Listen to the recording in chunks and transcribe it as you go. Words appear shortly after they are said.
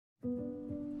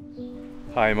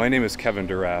Hi, my name is Kevin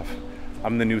Duraff.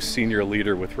 I'm the new senior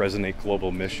leader with Resonate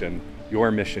Global Mission, your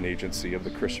mission agency of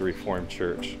the Christian Reformed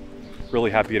Church.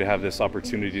 Really happy to have this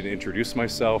opportunity to introduce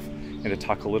myself and to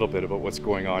talk a little bit about what's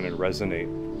going on in Resonate.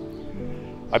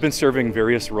 I've been serving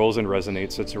various roles in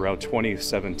Resonate since around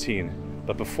 2017,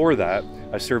 but before that,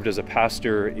 I served as a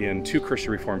pastor in 2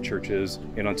 Christian Reformed churches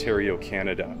in Ontario,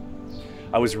 Canada.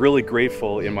 I was really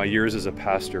grateful in my years as a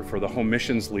pastor for the home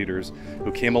missions leaders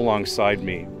who came alongside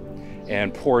me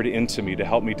and poured into me to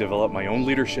help me develop my own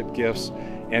leadership gifts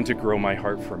and to grow my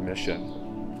heart for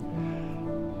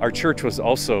mission. Our church was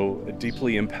also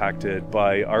deeply impacted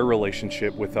by our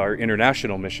relationship with our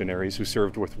international missionaries who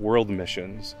served with world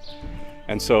missions.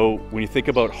 And so when you think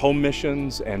about home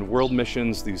missions and world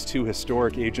missions, these 2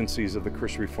 historic agencies of the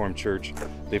Christian Reformed Church,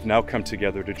 they've now come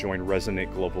together to join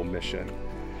Resonate Global Mission.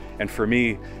 And for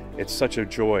me, it's such a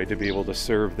joy to be able to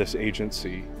serve this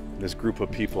agency, this group of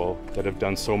people that have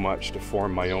done so much to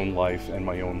form my own life and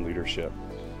my own leadership.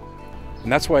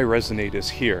 And that's why Resonate is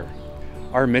here.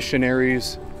 Our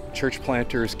missionaries, church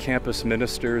planters, campus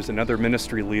ministers, and other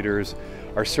ministry leaders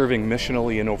are serving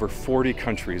missionally in over 40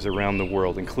 countries around the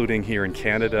world, including here in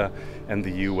Canada and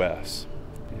the US.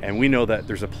 And we know that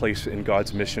there's a place in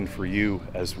God's mission for you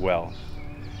as well.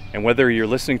 And whether you're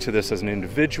listening to this as an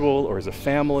individual or as a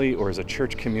family or as a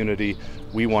church community,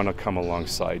 we want to come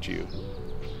alongside you.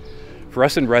 For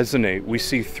us in Resonate, we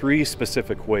see 3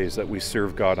 specific ways that we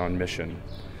serve God on mission.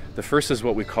 The first is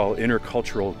what we call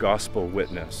intercultural gospel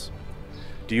witness.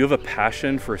 Do you have a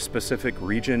passion for a specific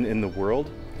region in the world?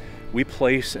 We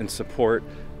place and support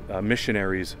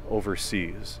missionaries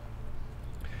overseas.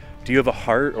 Do you have a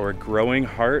heart or a growing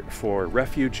heart for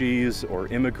refugees or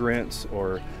immigrants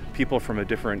or people from a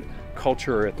different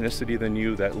culture or ethnicity than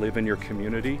you that live in your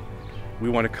community? We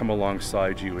want to come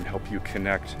alongside you and help you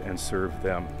connect and serve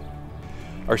them.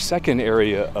 Our second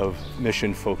area of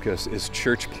mission focus is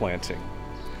church planting.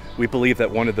 We believe that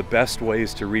one of the best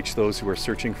ways to reach those who are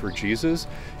searching for Jesus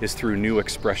is through new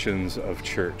expressions of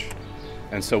church.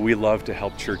 And so we love to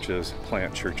help churches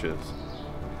plant churches.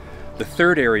 The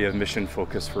third area of mission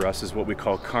focus for us is what we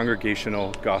call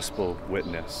congregational gospel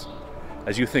witness.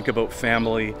 As you think about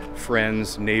family,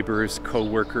 friends, neighbors,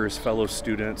 co-workers, fellow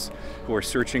students who are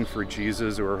searching for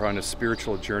Jesus or are on a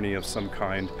spiritual journey of some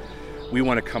kind, we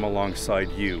want to come alongside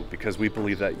you because we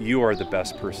believe that you are the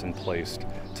best person placed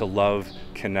to love,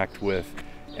 connect with,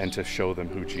 and to show them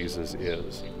who Jesus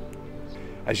is.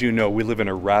 As you know, we live in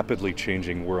a rapidly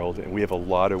changing world and we have a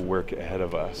lot of work ahead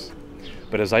of us.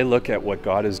 But as I look at what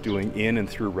God is doing in and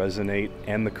through Resonate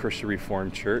and the Christian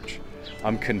Reformed Church,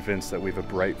 I'm convinced that we have a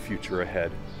bright future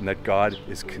ahead and that God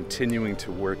is continuing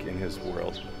to work in His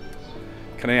world.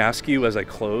 Can I ask you as I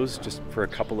close just for a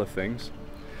couple of things?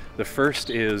 The first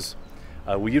is,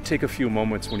 will you take a few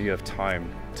moments when you have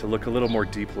time to look a little more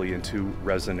deeply into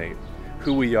Resonate,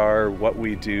 who we are, what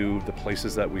we do, the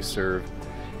places that we serve,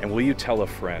 and will you tell a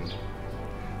friend?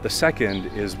 The second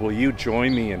is, will you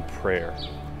join me in prayer?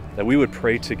 That we would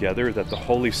pray together that the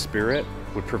Holy Spirit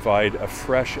would provide a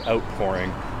fresh outpouring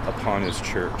upon His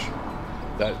church,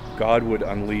 that God would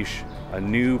unleash a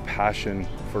new passion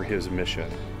for His mission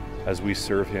as we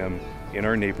serve Him in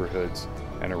our neighborhoods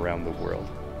and around the world.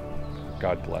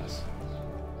 God bless.